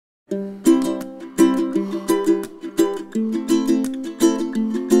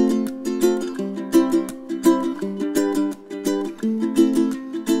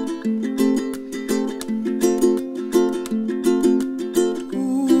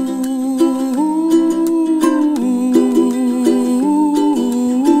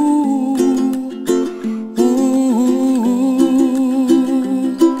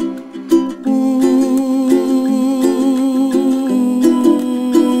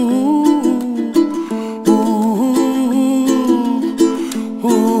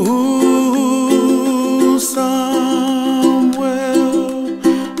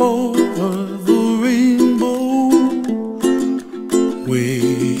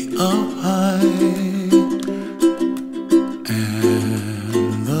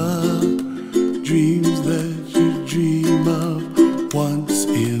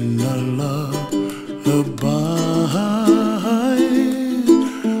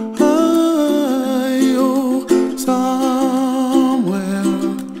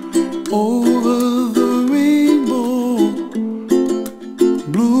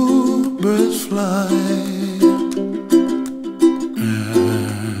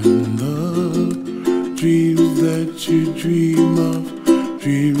that you dream of,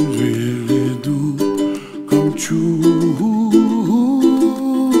 dreams really do come true.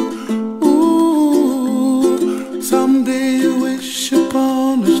 Ooh, someday you wish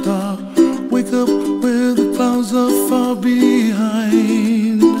upon a star, wake up where the clouds are far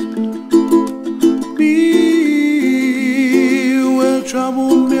behind. Be where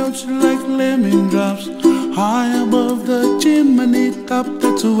trouble melts like lemon drops, high above the chimney top.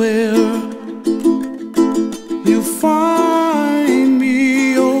 That's where you find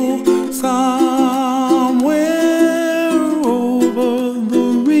me, oh, somewhere over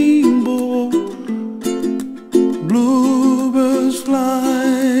the rainbow. Bluebirds fly,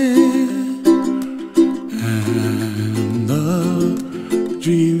 and the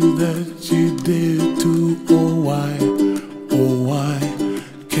dream that you dare to, oh why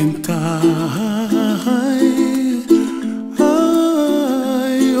can't I?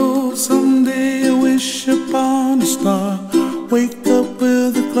 Upon a star, wake up where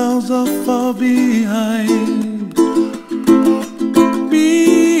the clouds are far behind. Be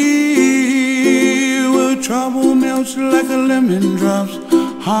where trouble melts like a lemon drops,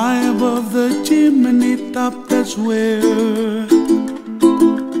 high above the chimney top. That's where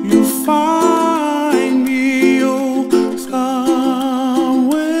you find me, oh, somewhere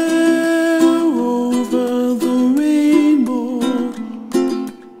over the rainbow.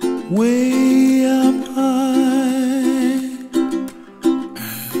 Way